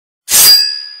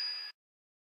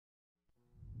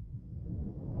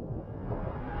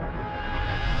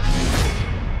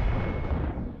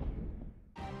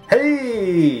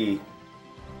Hey!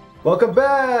 Welcome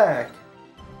back!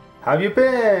 How have you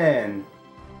been?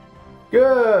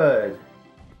 Good!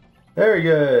 Very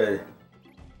good.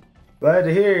 Glad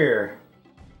to hear.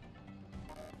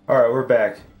 Alright, we're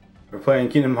back. We're playing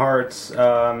Kingdom Hearts.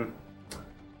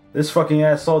 This fucking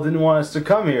asshole didn't want us to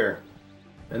come here.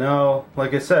 You know,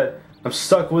 like I said, I'm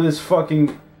stuck with this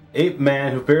fucking ape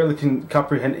man who barely can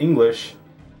comprehend English.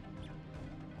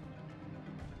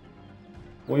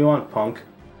 What do you want, punk?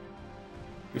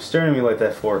 You're staring at me like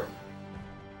that for?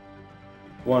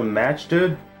 You want a match,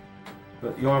 dude?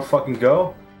 You wanna fucking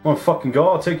go? You wanna fucking go?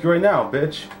 I'll take you right now,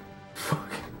 bitch.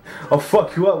 Fuck. I'll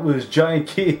fuck you up with this giant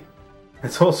key.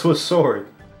 It's also a sword.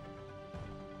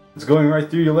 It's going right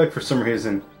through your leg for some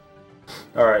reason.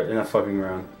 Alright, enough fucking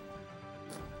around.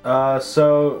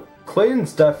 So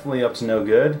Clayton's definitely up to no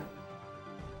good.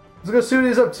 Let's go see what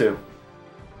he's up to.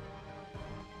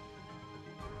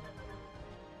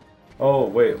 Oh,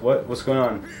 wait, what? What's going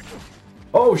on?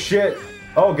 Oh, shit!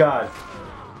 Oh, God.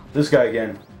 This guy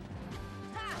again.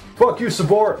 Fuck you,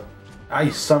 Sabor! Ah,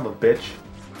 you son of a bitch.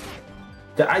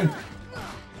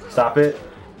 Stop it.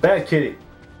 Bad kitty.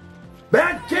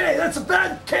 Bad kitty! That's a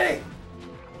bad kitty!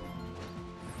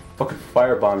 Fucking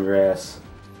firebomb your ass.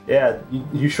 Yeah,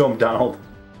 you show him, Donald.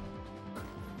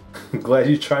 I'm glad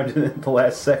you chimed in at the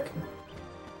last second.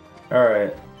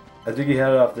 Alright. I think he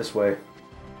headed off this way.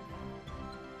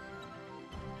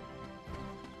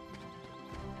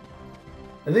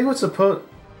 I think what's supposed...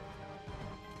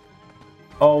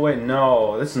 Oh wait,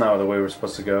 no. This is not the way we're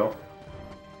supposed to go.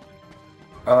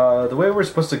 The way we're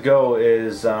supposed to go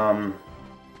is,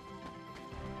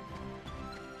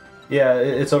 yeah,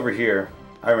 it's over here.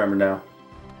 I remember now.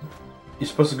 You're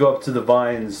supposed to go up to the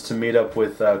vines to meet up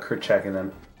with Kerchak and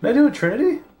them. Can I do a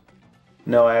Trinity?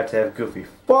 No, I have to have Goofy.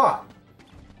 Fuck!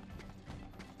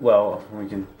 Well, we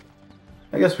can...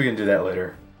 I guess we can do that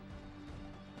later.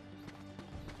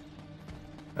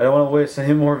 I don't want to waste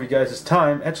any more of you guys'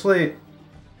 time. Actually...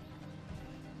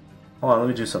 Hold on, let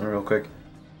me do something real quick.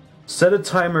 Set a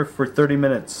timer for 30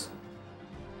 minutes.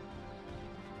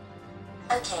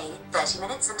 Okay, 30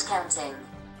 minutes and counting.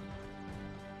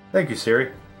 Thank you,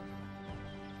 Siri.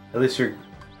 At least you're...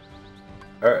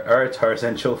 Alright,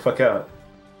 Tarzan, chill the fuck out.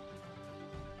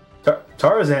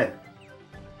 Tarzan!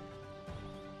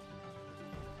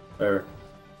 Whatever.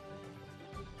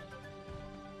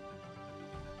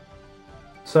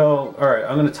 So, alright,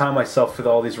 I'm gonna time myself with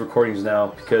all these recordings now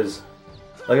because,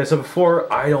 like I said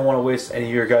before, I don't want to waste any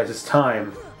of your guys'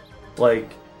 time.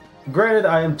 Like, granted,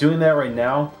 I am doing that right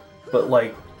now, but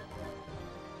like,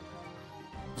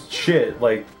 shit,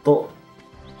 like,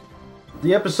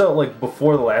 the episode, like,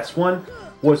 before the last one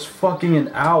was fucking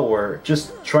an hour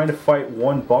just trying to fight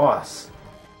one boss.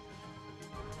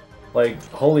 Like,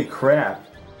 holy crap.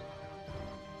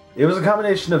 It was a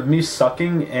combination of me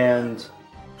sucking and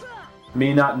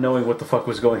me not knowing what the fuck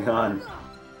was going on.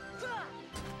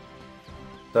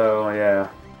 So, yeah.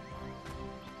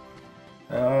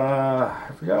 I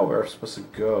forgot where I was supposed to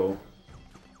go.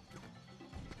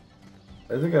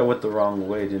 I think I went the wrong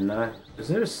way, didn't I? Is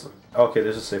there okay,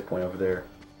 there's a save point over there.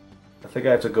 I think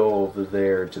I have to go over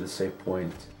there to the save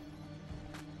point.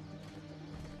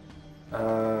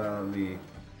 Let me...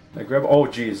 I grab... Oh,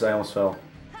 jeez, I almost fell.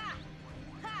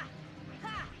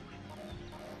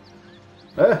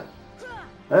 Ah!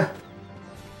 Ah!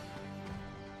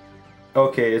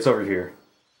 Okay, it's over here.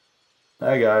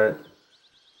 I got it.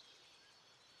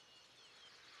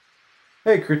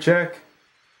 Hey, Kerchak.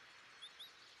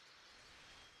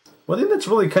 One thing that's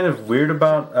really kind of weird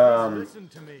about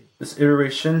this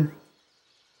iteration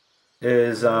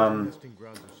is, yeah,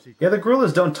 the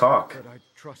gorillas don't talk,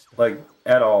 like,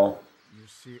 at all.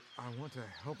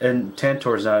 And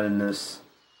Tantor's not in this,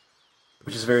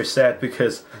 which is very sad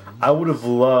because I would have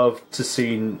loved to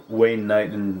see Wayne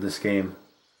Knight in this game.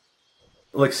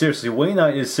 Like, seriously, Wayne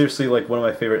Knight is seriously, like, one of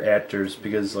my favorite actors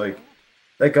because, like,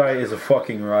 that guy is a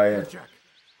fucking riot.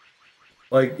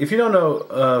 Like, if you don't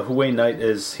know who Wayne Knight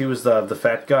is, he was the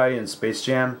fat guy in Space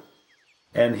Jam.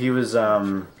 And he was,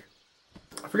 I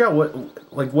forgot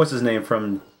what's his name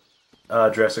from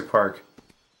Jurassic Park.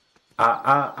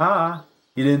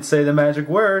 He didn't say the magic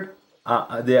word.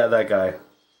 Yeah, that guy.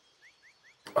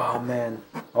 Oh, man.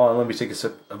 Oh, let me take a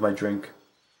sip of my drink.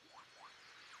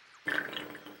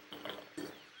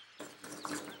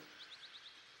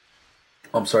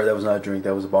 Oh, I'm sorry, that was not a drink,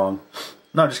 that was a bong.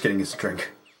 No, just kidding, it's a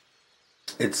drink.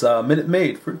 It's Minute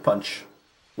Maid Fruit Punch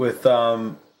with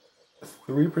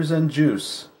 3%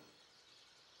 juice.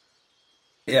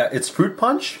 Yeah, it's fruit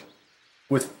punch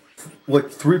with like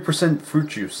 3% fruit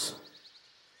juice.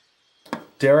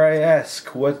 Dare I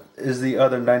ask, what is the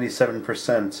other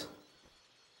 97%?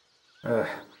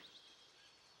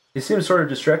 He seems sort of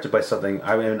distracted by something.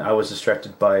 I mean, I was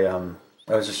distracted by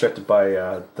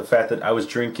the fact that I was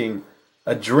drinking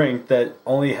a drink that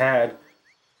only had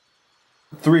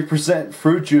 3%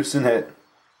 fruit juice in it.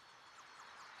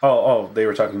 Oh, they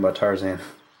were talking about Tarzan.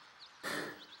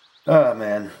 Oh,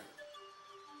 man.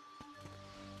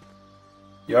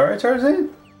 You alright, Tarzan?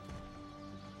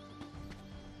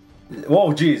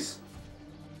 Whoa, jeez.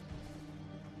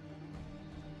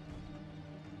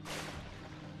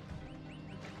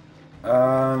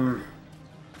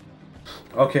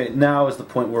 Okay, now is the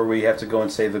point where we have to go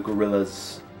and save the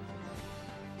gorillas.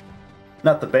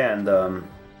 Not the band, the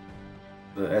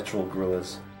actual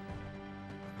gorillas.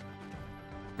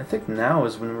 I think now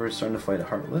is when we're starting to fight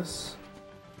Heartless.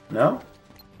 No?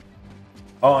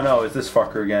 Oh no, it's this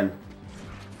fucker again.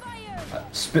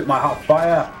 Spit my hot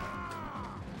fire!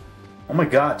 Oh my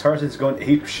god, Tarzan's going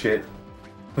ape shit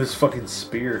with his fucking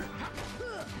spear.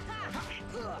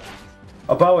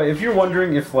 Oh, by the way, if you're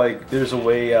wondering if like there's a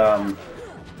way I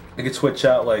could switch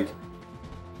out like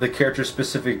the character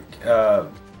specific or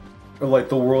like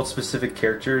the world specific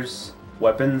characters'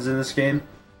 weapons in this game,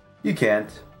 you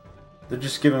can't. They're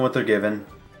just given what they're given.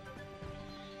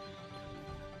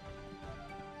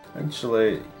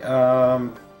 Actually,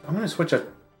 I'm gonna switch out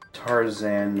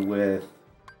Tarzan with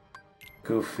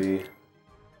Goofy.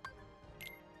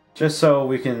 Just so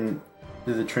we can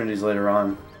do the Trinities later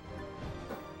on.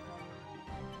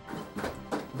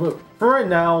 But for right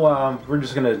now, we're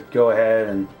just gonna go ahead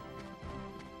and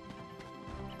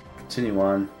continue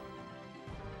on.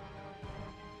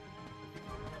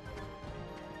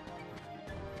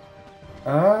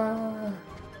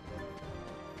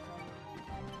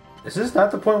 Is this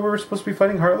not the point where we're supposed to be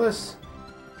fighting Heartless?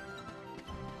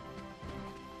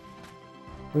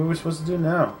 What are we supposed to do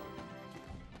now?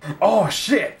 Oh,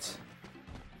 shit!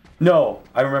 No,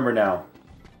 I remember now.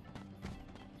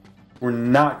 We're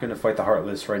not going to fight the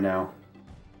Heartless right now.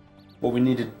 What we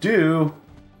need to do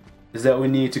is that we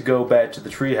need to go back to the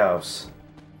treehouse.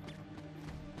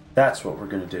 That's what we're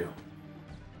going to do.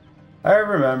 I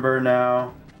remember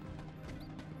now.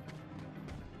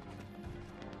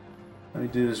 Let me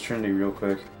do this Trinity real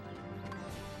quick.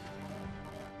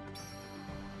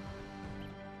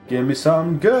 Give me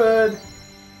something good!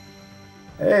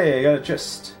 Hey, I got a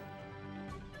chest.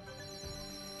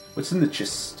 What's in the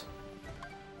chest?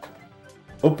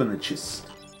 Open the chest.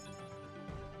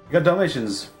 I got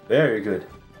Dalmatians. Very good.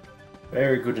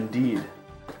 Very good indeed.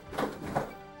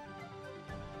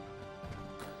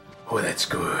 Oh, that's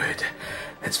good.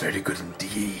 That's very good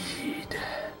indeed.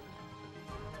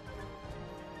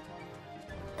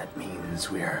 That means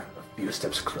we're a few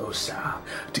steps closer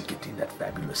to getting that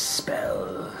fabulous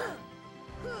spell.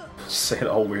 Say it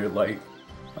all weird like...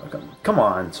 Oh, come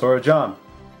on, Sora, jump.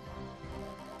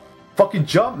 Fucking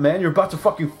jump, man. You're about to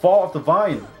fucking fall off the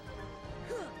vine.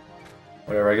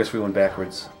 Whatever, I guess we went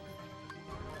backwards.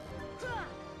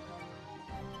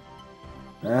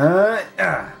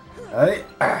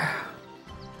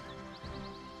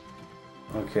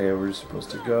 Okay, we're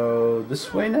supposed to go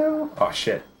this way now? Oh,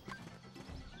 shit.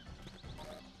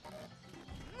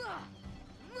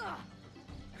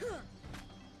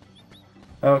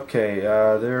 Okay,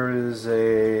 there is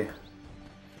a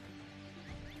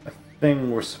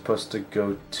thing we're supposed to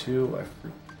go to. I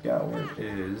forgot where it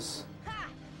is.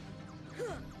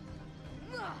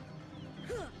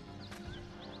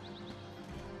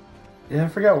 Yeah, I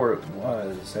forgot where it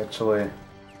was, actually.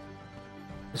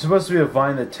 There's supposed to be a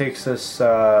vine that takes us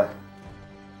to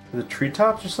the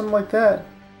treetops or something like that.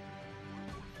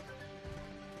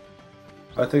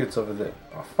 I think it's over there.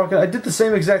 Oh, fuck it. I did the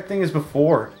same exact thing as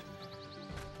before.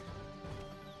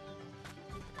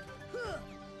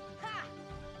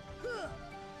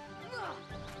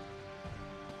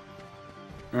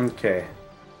 Okay.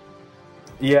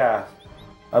 Yeah.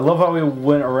 I love how we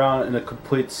went around in a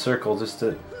complete circle just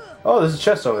to... Oh, there's a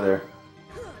chest over there.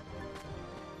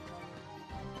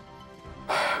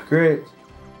 Great.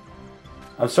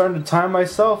 I'm starting to time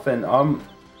myself and I'm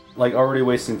like already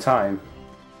wasting time.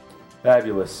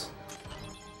 Fabulous.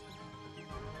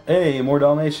 Hey, more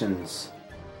Dalmatians.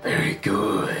 Very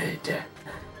good.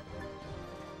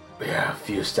 We are a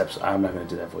few steps... I'm not going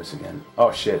to do that voice again.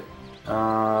 Oh, shit.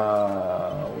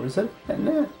 What is that?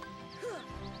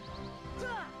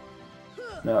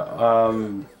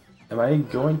 No, am I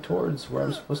going towards where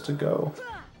I'm supposed to go?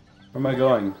 Where am I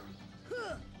going?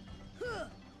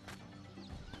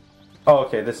 Oh,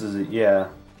 okay, this is it, yeah.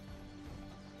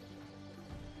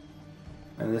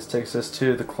 And this takes us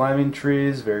to the climbing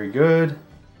trees, very good.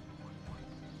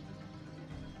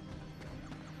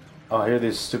 Oh, here are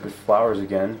these stupid flowers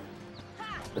again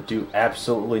that do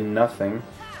absolutely nothing.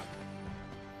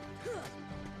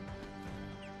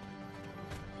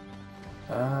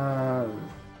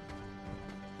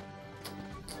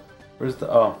 Where's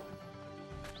the... Oh.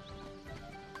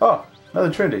 Oh,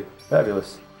 another Trinity.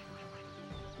 Fabulous.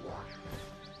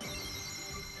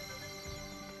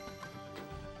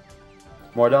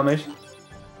 More Dalmatian?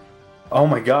 Oh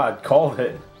my god, called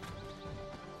it.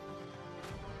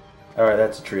 Alright,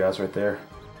 that's a treehouse right there.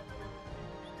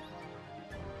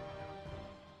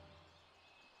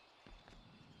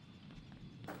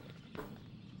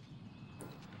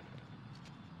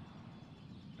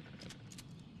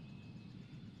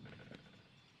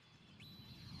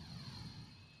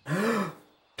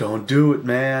 Don't do it,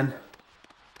 man.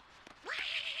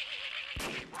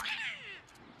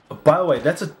 By the way,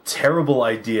 that's a terrible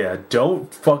idea.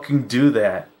 Don't fucking do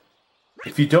that.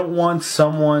 If you don't want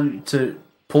someone to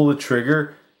pull the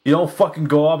trigger, you don't fucking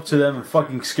go up to them and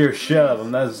fucking scare shit out of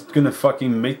them. That's gonna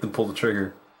fucking make them pull the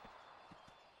trigger.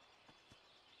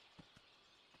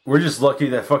 We're just lucky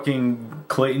that fucking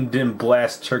Clayton didn't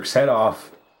blast Turk's head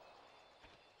off.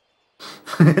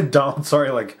 Donald, sorry,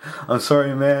 like, I'm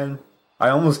sorry, man. I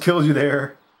almost killed you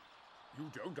there. You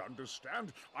don't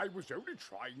understand. I was only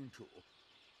trying to.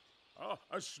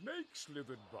 A snake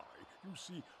slithered by. You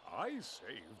see, I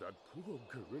saved that poor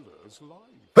gorilla's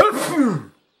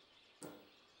life.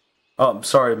 Oh, I'm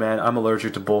sorry, man. I'm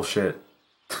allergic to bullshit.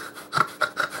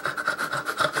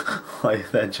 Like,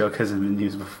 that joke hasn't been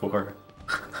used before.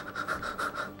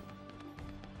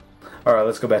 Alright,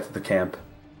 let's go back to the camp.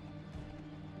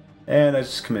 And I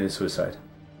just committed suicide.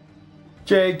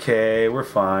 JK, we're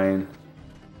fine.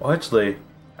 Well, actually,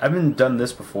 I haven't done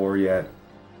this before yet.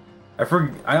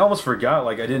 I almost forgot,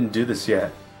 like, I didn't do this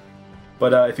yet.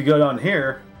 But if you go down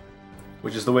here,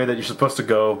 which is the way that you're supposed to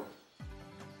go,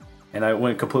 and I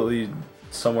went completely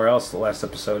somewhere else the last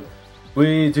episode,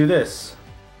 we do this.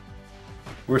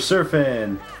 We're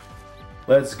surfing.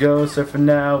 Let's go surfing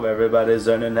now. Everybody's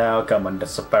learning now. Come on,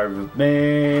 just safari with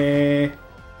me.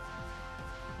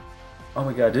 Oh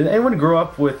my god, did anyone grow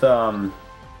up with,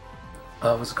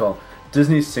 what's it called?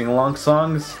 Disney sing-along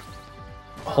songs?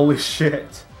 Holy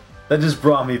shit. That just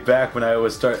brought me back when I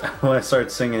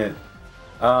started singing it.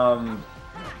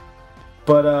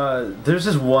 There's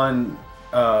this one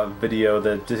video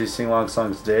that Disney sing-along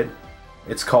songs did.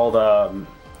 It's called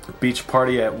Beach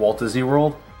Party at Walt Disney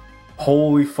World.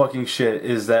 Holy fucking shit,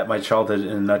 is that my childhood in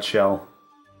a nutshell.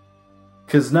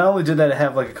 Because not only did that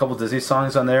have like a couple Disney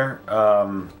songs on there,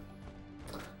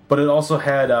 but it also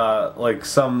had like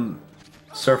some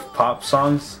surf pop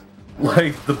songs.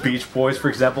 Like the Beach Boys, for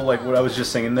example, like what I was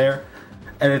just singing there.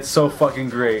 And it's so fucking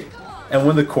great. And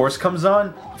when the chorus comes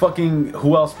on, fucking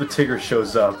who else but Tigger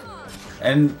shows up.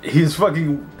 And he's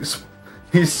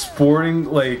sporting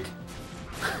like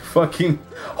fucking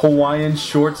Hawaiian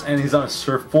shorts and he's on a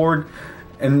surfboard.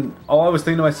 And all I was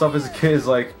thinking to myself as a kid is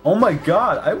like, oh my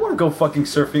god, I want to go fucking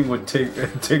surfing with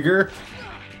Tigger.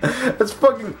 That's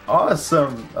fucking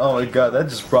awesome. Oh my god, that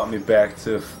just brought me back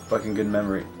to a fucking good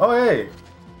memory. Oh hey!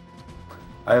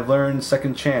 I've learned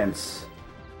Second Chance.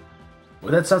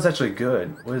 Well, that sounds actually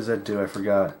good. What does that do? I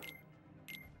forgot.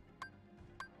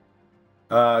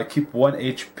 Keep 1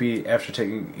 HP after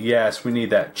taking... Yes, we need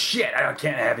that. Shit, I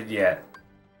can't have it yet.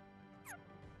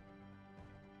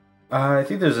 I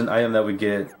think there's an item that we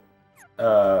get.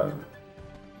 I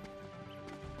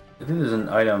think there's an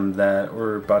item that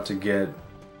we're about to get.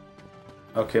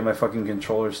 Okay, my fucking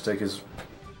controller stick is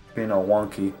being all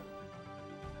wonky.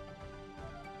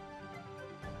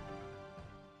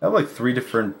 I have like 3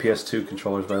 different PS2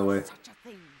 controllers, by the way.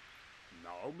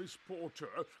 Now, Miss Porter,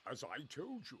 as I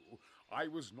told you, I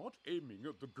was not aiming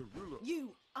at the gorilla.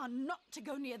 You are not to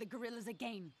go near the gorillas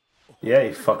again. Yeah,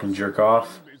 you fucking jerk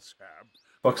off.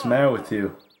 What's the matter with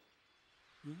you?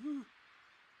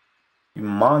 You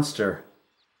monster.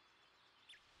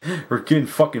 We're getting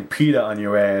fucking PETA on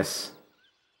your ass.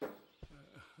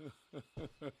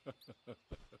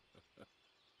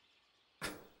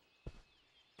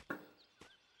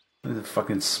 This is a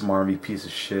fucking smarmy piece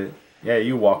of shit. Yeah,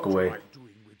 you walk away. What am I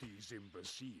doing with these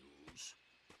imbeciles?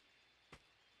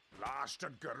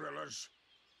 Blasted gorillas.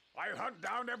 I'll hunt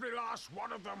down every last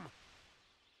one of them.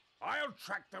 I'll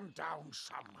track them down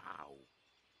somehow.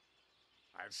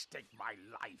 I'll stake my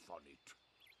life on it.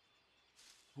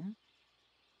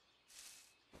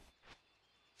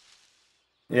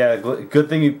 Yeah, good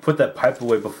thing you put that pipe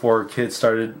away before kids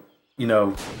started, you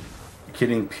know,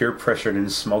 getting peer pressured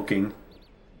and smoking.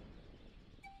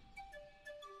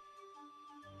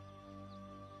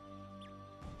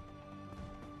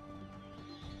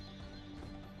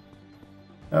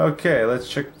 Okay, let's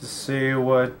check to see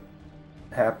what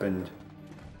happened.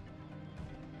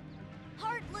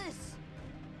 Heartless!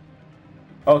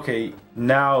 Okay,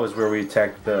 now is where we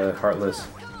attack the Heartless.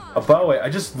 By the way, I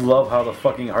just love how the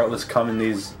fucking Heartless come in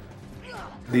these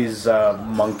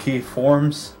monkey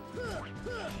forms.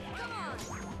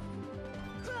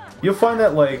 You'll find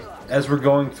that, like, as we're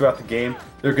going throughout the game,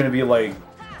 there are going to be, like,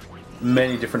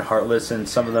 many different Heartless, and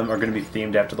some of them are going to be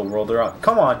themed after the world they're on.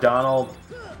 Come on, Donald!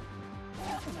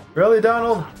 Really,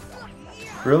 Donald?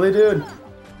 Really, dude?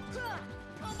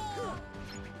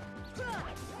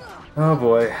 Oh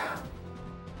boy.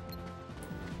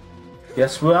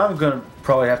 Guess what I'm gonna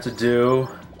probably have to do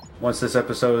once this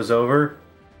episode is over?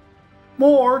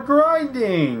 More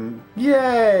grinding!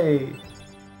 Yay!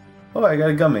 Oh, I got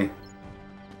a gummy.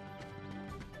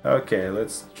 Okay,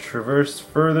 let's traverse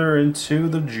further into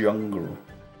the jungle.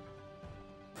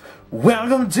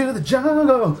 Welcome to the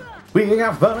jungle! We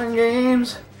got fun and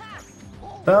games!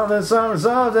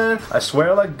 Something, I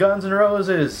swear like Guns N'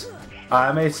 Roses.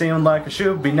 I may seem like I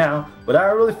should be now, but I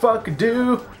really fucking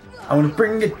do. I'm gonna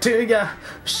bring it to ya.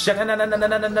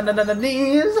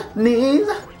 Knees.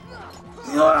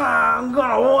 I'm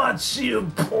gonna watch you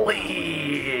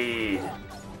bleed.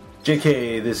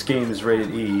 JK, this game is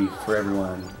rated E for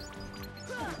everyone.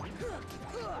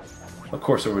 Of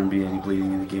course there wouldn't be any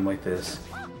bleeding in a game like this.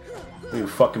 You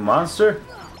fucking monster?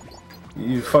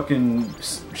 You fucking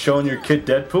showing your kid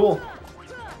Deadpool?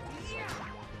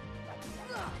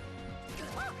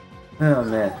 Oh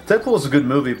man, Deadpool is a good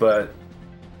movie, but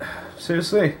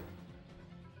seriously,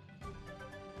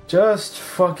 just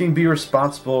fucking be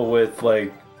responsible with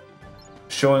like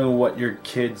showing what your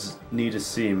kids need to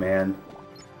see, man.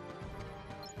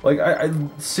 Like I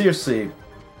seriously,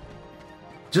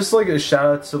 just like a shout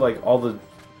out to like all the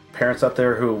parents out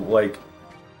there who like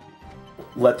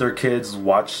let their kids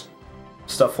watch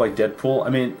stuff like Deadpool. I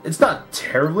mean, it's not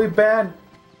terribly bad.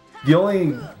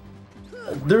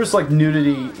 There's like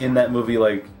nudity in that movie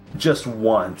like just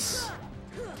once,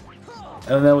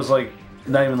 and that was like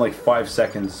not even like 5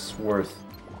 seconds worth.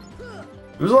 There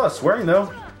was a lot of swearing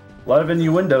though, a lot of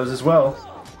innuendos as well.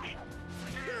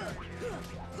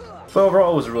 But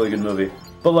overall, it was a really good movie.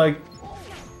 But like,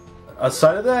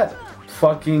 aside of that,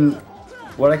 fucking,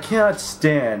 what I cannot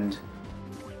stand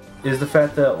is the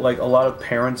fact that like a lot of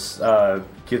parents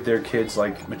give their kids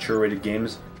like mature rated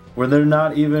games where they're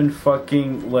not even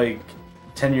fucking like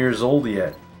 10 years old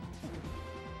yet.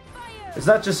 It's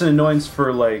not just an annoyance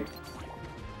for like,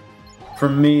 for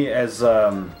me as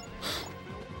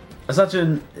it's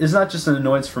not just an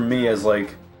annoyance for me as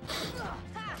like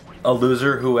a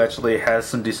loser who actually has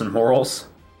some decent morals,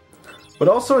 but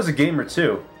also as a gamer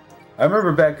too. I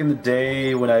remember back in the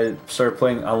day when I started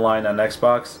playing online on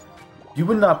Xbox, you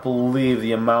would not believe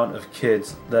the amount of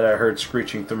kids that I heard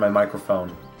screeching through my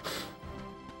microphone.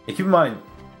 And keep in mind,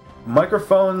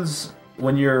 microphones,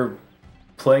 when you're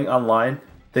playing online,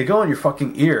 they go in your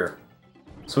fucking ear.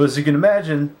 So as you can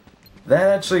imagine, that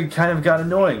actually kind of got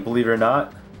annoying, believe it or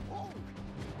not.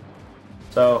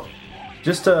 So,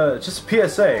 just a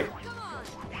PSA.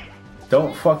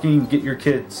 Don't fucking get your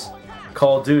kids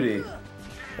Call of Duty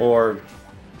or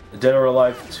Dead or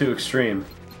Alive 2 Extreme.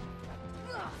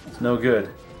 It's no good.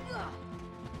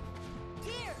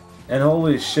 And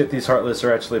holy shit, these Heartless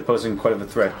are actually posing quite of a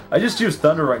threat. I just used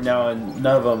Thunder right now and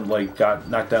none of them like got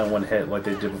knocked down in one hit like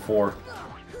they did before.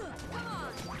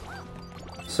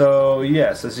 So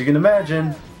yes, as you can imagine,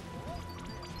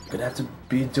 I'm gonna have to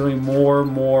be doing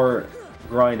more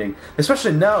grinding.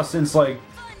 Especially now since like,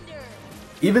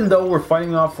 even though we're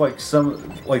fighting off like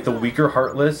some, like the weaker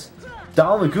Heartless,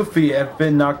 Donald and Goofy have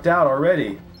been knocked out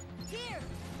already.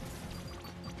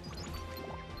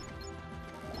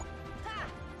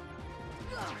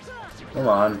 Come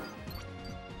on.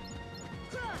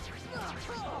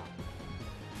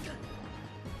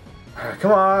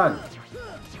 Come on!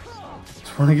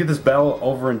 Just want to get this battle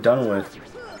over and done with.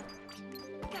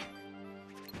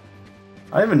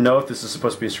 I don't even know if this is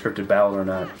supposed to be a scripted battle or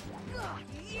not.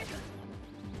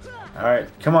 Alright,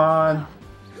 come on!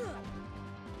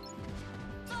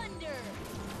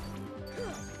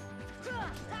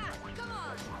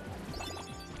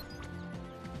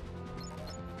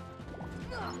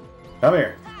 Come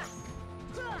here.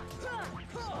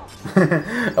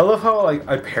 I love how like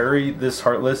I parry this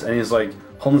Heartless and he's like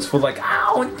holding his foot like,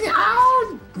 ow,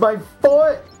 ow, my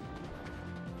foot.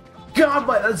 God,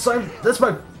 that's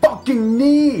my fucking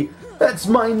knee. That's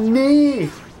my knee.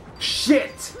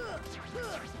 Shit.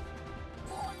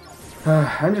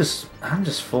 I'm just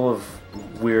full of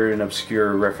weird and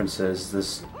obscure references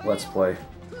this Let's Play.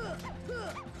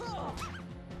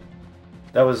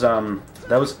 That was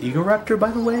Egoraptor,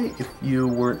 by the way, if you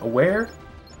weren't aware.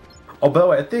 Oh, by the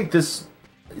way, I think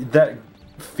that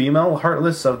female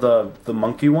Heartless of the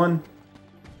monkey one,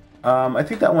 I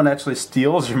think that one actually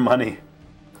steals your money.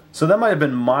 So that might have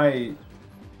been my...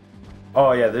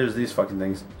 Oh yeah, there's these fucking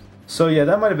things. So yeah,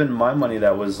 that might have been my money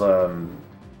that was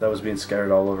being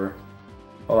scattered all over.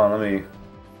 Hold on, let me...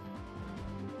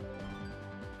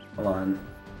 Hold on.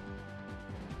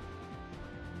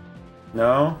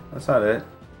 No, that's not it.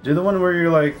 Do the one where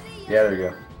you're like... Yeah, there you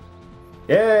go.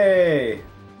 Yay!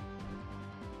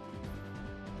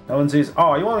 No one sees...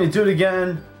 Oh, you want me to do it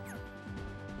again?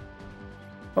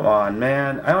 Come on,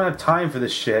 man. I don't have time for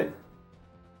this shit.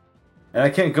 And I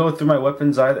can't go through my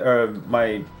weapons either, or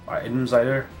my items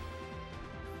either.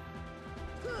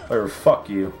 Or fuck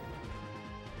you.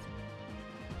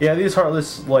 Yeah, these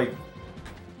Heartless, like,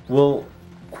 will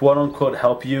quote-unquote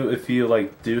help you if you,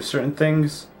 like, do certain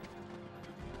things.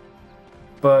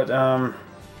 But,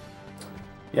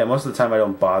 yeah, most of the time I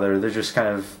don't bother. They're just kind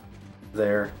of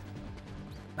there.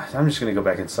 I'm just gonna go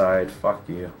back inside. Fuck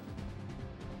you.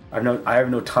 I have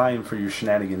no time for your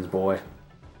shenanigans, boy.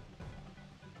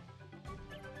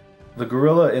 The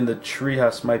gorilla in the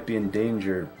treehouse might be in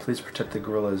danger. Please protect the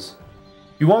gorillas.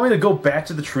 You want me to go back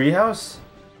to the treehouse?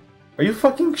 Are you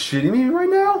fucking shitting me right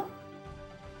now?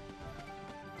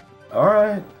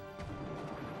 Alright.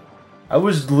 I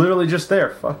was literally just there.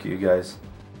 Fuck you guys.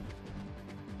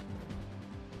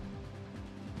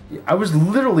 I was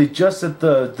literally just at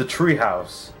the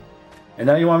treehouse. And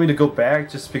now you want me to go back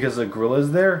just because the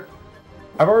gorilla's there?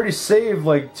 I've already saved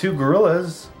like 2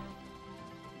 gorillas.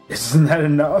 Isn't that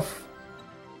enough?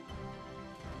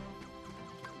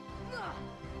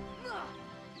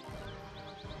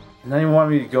 And now you want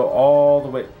me to go all the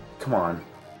way... Come on.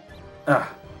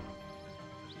 Ah.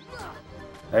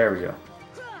 There we go.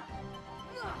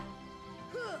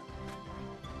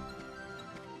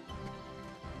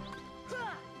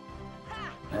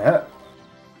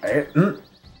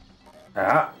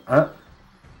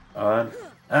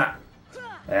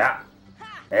 Yeah.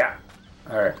 Yeah.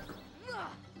 Alright.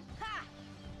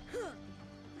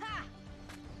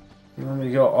 You want me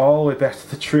to go all the way back to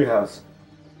the treehouse?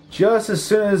 Just as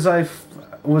soon as I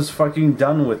was fucking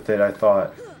done with it, I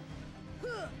thought.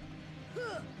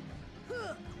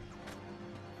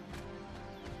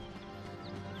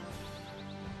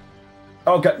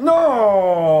 Oh god,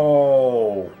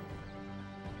 no!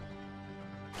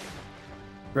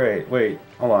 Great, wait,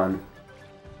 hold on.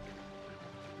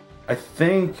 I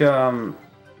think, oh,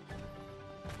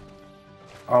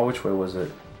 which way was it?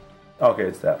 Okay,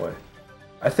 it's that way.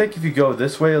 I think if you go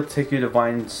this way, it'll take you to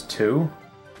Vines 2.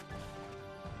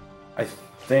 I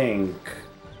think.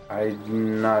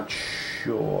 I'm not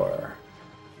sure.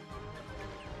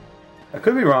 I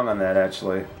could be wrong on that,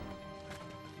 actually.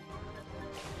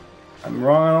 I'm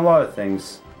wrong on a lot of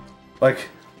things. Like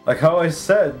how I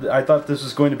said, I thought this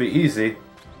was going to be easy.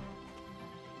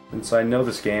 Since I know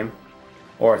this game.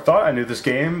 Or I thought I knew this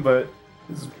game, but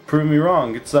it's proved me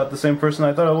wrong. It's not the same person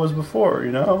I thought I was before,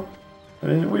 you know? I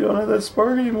mean, we don't have that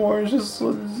spark anymore. It's just,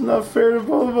 it's not fair to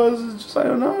both of us. It's just, I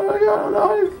don't know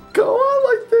how to go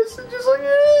on like this. It's just like,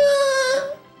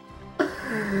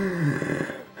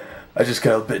 I just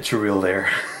got a bit too real there.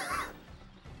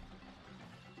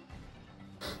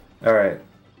 Alright.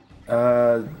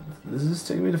 Does this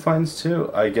take me to Fines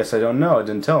 2? I guess I don't know. It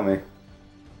didn't tell me.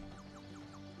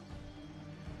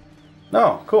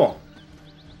 No, cool.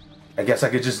 I guess I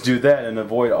could just do that and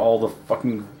avoid all the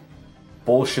fucking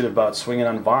bullshit about swinging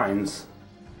on vines.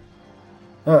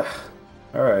 Ugh.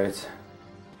 Alright.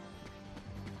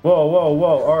 Whoa, whoa,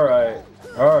 whoa. Alright.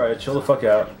 Alright, chill the fuck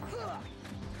out.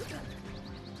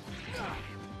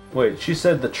 Wait, she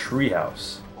said the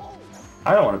treehouse.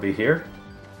 I don't want to be here.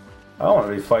 I don't want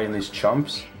to be fighting these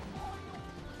chumps.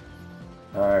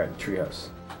 Alright, treehouse.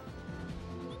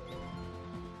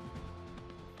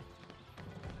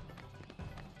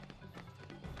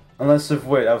 Unless if,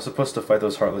 wait, I was supposed to fight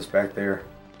those Heartless back there.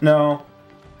 No.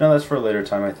 No, that's for a later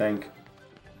time, I think.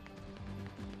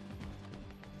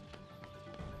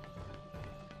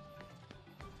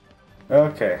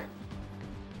 Okay.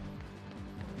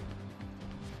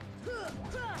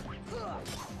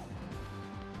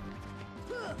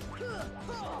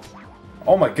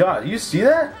 Oh my god, you see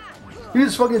that? He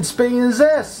was fucking spitting his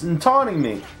ass and taunting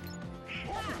me.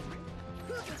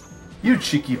 You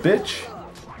cheeky bitch.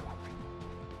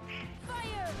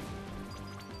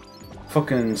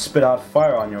 Fucking spit out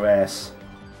fire on your ass.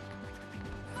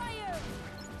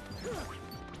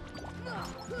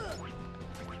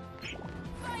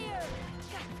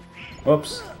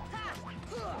 Whoops.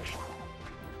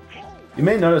 You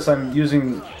may notice I'm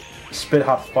using spit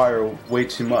hot fire way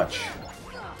too much.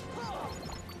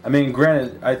 I mean,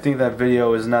 granted, I think that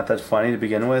video is not that funny to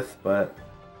begin with, but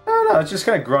I don't know, it's just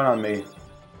kind of grown on me.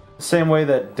 The same way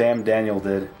that damn Daniel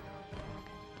did.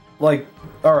 like,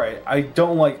 alright, I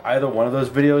don't like either one of those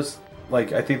videos.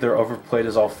 Like, I think they're overplayed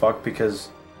as all fuck because,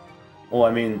 well,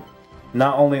 I mean,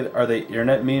 not only are they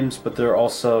internet memes, but they're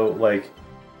also, like,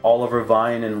 all over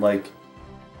Vine, and, like,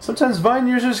 sometimes Vine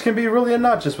users can be really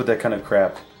obnoxious with that kind of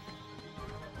crap.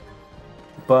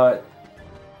 But,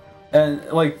 and,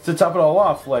 like, to top it all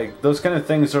off, like, those kind of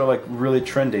things are, like, really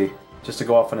trendy, just to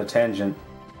go off on a tangent.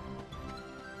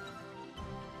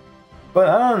 But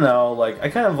I don't know, like, I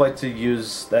kind of like to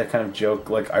use that kind of joke,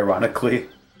 like, ironically.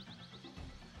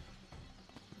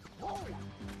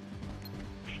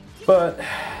 But,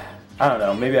 I don't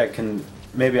know, maybe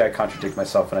I contradict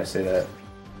myself when I say that.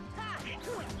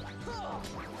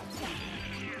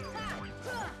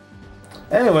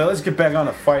 Anyway, let's get back on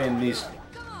to fighting these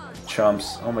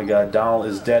chumps. Oh my god, Donald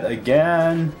is dead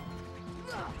again.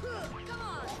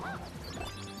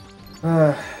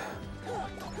 What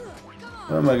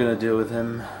am I gonna do with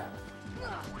him?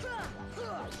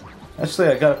 Actually,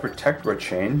 I got a protector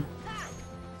chain.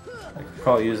 I could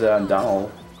probably use that on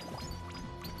Donald.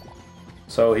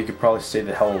 So he could probably stay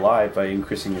the hell alive by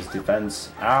increasing his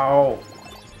defense. Ow!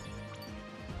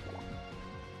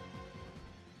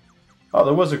 Oh,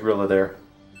 there was a gorilla there.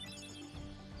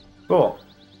 Cool.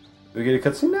 Do we get a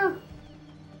cutscene now?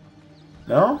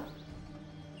 No?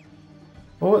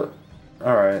 What?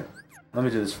 Alright. Let me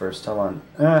do this first. Hold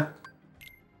on.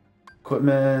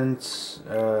 Equipment.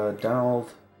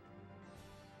 Donald.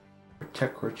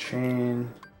 Protect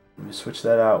chain. Let me switch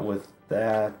that out with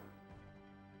that.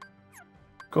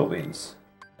 Gold beans.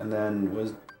 And then what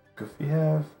does Goofy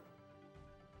have?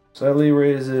 Slightly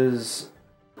raises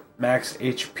max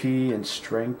HP and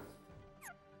strength.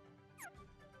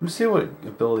 Let me see what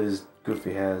abilities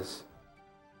Goofy has.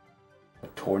 A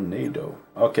tornado.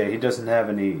 Okay, he doesn't have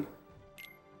any.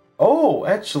 Oh,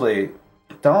 actually,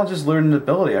 Donald just learned an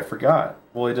ability. I forgot.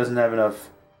 Well, he doesn't have enough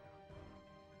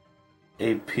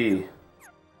AP.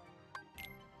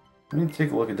 Let me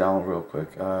take a look at Donald real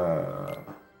quick.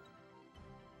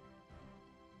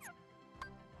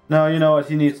 No, you know what?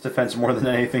 He needs defense more than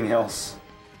anything else.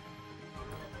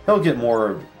 He'll get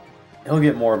more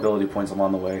ability points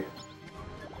along the way.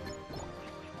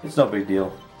 It's no big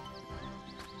deal.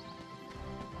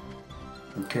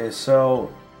 Okay,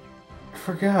 so I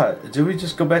forgot. Do we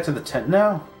just go back to the tent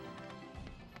now?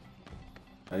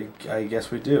 I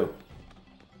guess we do.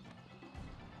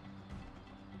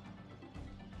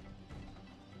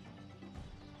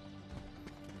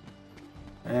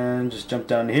 And just jump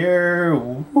down here.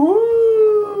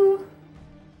 Woo!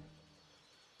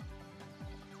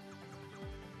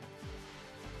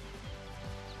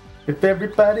 If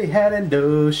everybody had an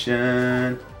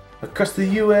ocean across the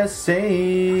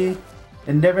USA,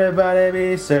 and everybody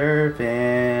be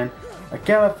surfing like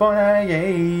California,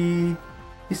 yeah.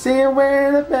 You see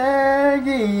where the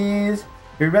baggies,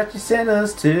 you're at your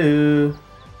sandals too.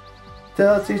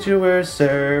 Tell the teacher we're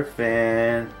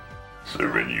surfing.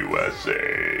 Surfing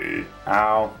USA.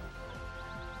 Ow.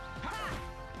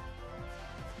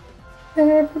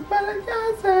 Everybody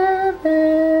got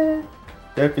surfing.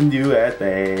 Surfing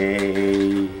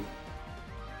USA.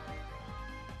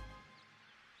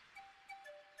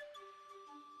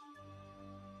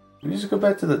 We just go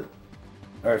back to the...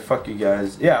 Alright, fuck you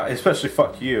guys. Yeah, especially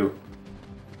fuck you.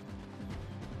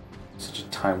 Such a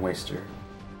time waster.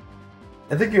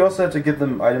 I think you also have to give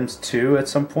them items too at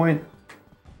some point.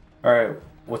 Alright,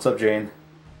 what's up, Jane?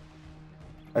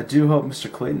 I do hope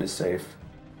Mr. Clayton is safe.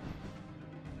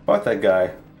 Fuck that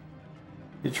guy.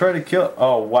 You tried to kill...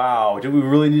 Oh, wow. Do we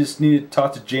really just need to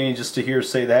talk to Jane just to hear her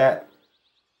say that?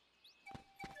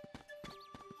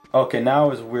 Okay,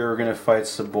 now is where we're gonna fight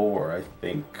Sabor, I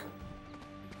think.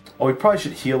 Oh, we probably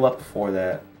should heal up before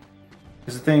that.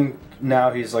 Because the thing,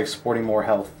 now he's like sporting more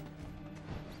health.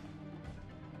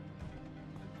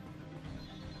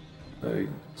 So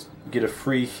get a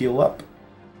free heal up.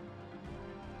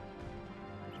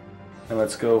 And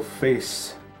let's go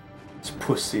face this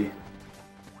pussy.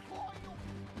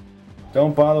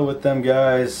 Don't bother with them,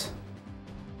 guys.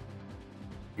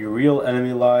 Your real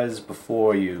enemy lies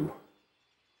before you.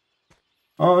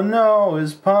 Oh no,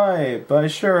 his pipe. I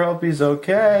sure hope he's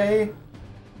okay.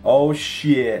 Oh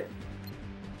shit.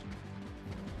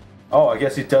 Oh, I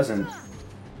guess he doesn't.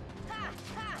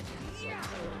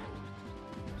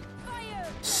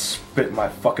 Spit my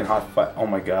fucking hot fire. Oh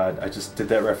my god, I just did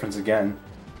that reference again.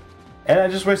 And I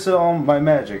just wasted all my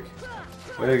magic.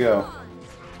 Way to go.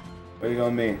 Way to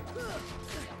go, me.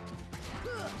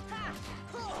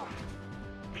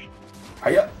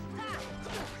 Hiya.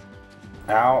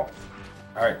 Ow.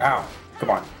 Alright, ow. Come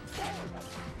on.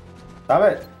 Stop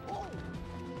it.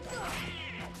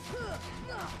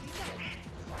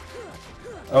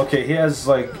 Okay, he has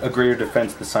like a greater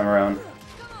defense this time around,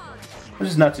 which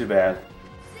is not too bad.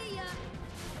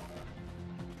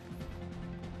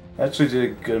 Actually did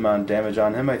a good amount of damage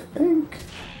on him, I think.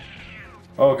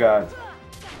 Oh god.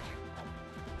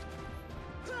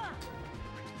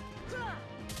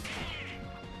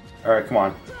 Alright, come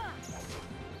on.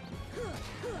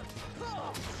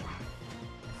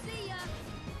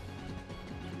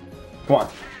 Come on.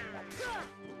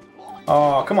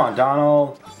 Oh, come on,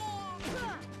 Donald.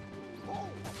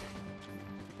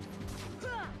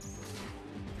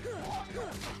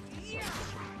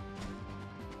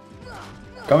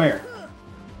 Come here.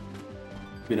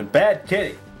 Been a bad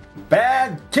kitty.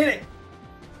 Bad kitty.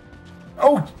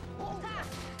 Oh.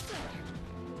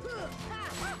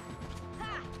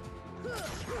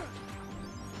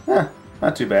 Huh,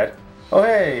 not too bad. Oh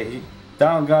hey,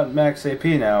 Donald got max AP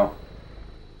now.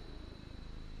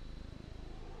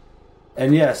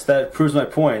 And yes, that proves my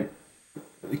point.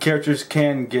 The characters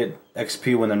can get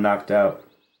XP when they're knocked out.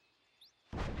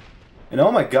 And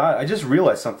oh my god, I just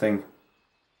realized something.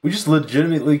 We just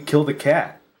legitimately killed a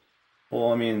cat.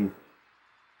 Well, I mean,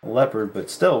 a leopard,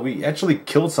 but still, we actually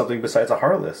killed something besides a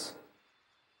Heartless.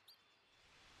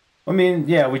 I mean,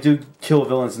 yeah, we do kill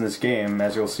villains in this game,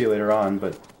 as you'll see later on,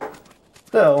 but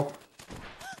still.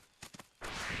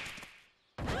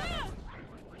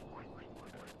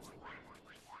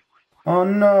 Oh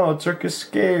no, Turk is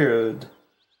scared.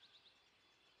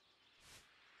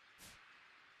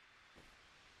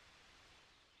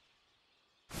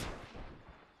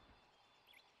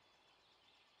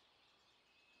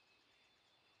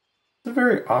 It's a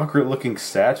very awkward looking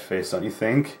sad face, don't you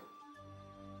think?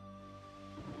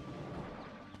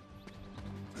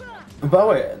 By the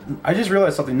way, I just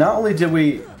realized something. Not only did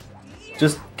we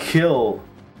just kill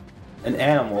an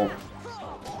animal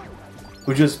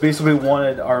who just basically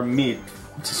wanted our meat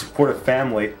to support a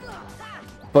family,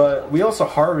 but we also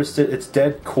harvested its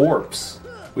dead corpse.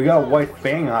 We got a white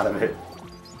fang out of it.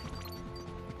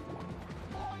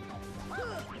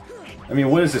 I mean,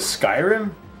 what is this,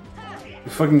 Skyrim?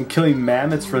 You're fucking killing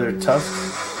mammoths for their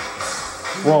tusks?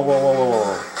 Whoa, whoa, whoa, whoa,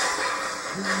 whoa.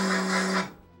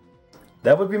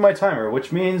 That would be my timer,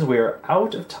 which means we are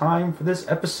out of time for this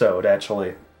episode,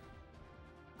 actually.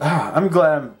 I'm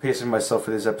glad I'm pacing myself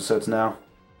for these episodes now.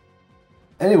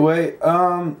 Anyway,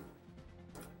 yeah,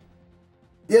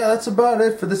 that's about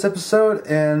it for this episode,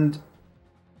 and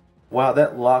wow,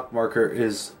 that lock marker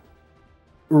is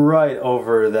right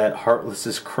over that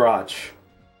Heartless's crotch.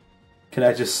 Can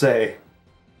I just say?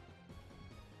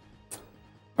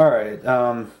 Alright,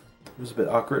 it was a bit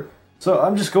awkward. So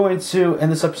I'm just going to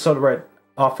end this episode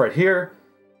off right here.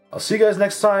 I'll see you guys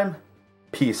next time.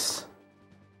 Peace.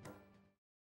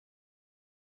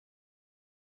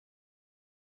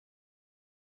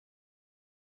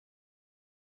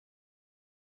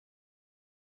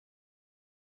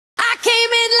 I came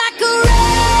in.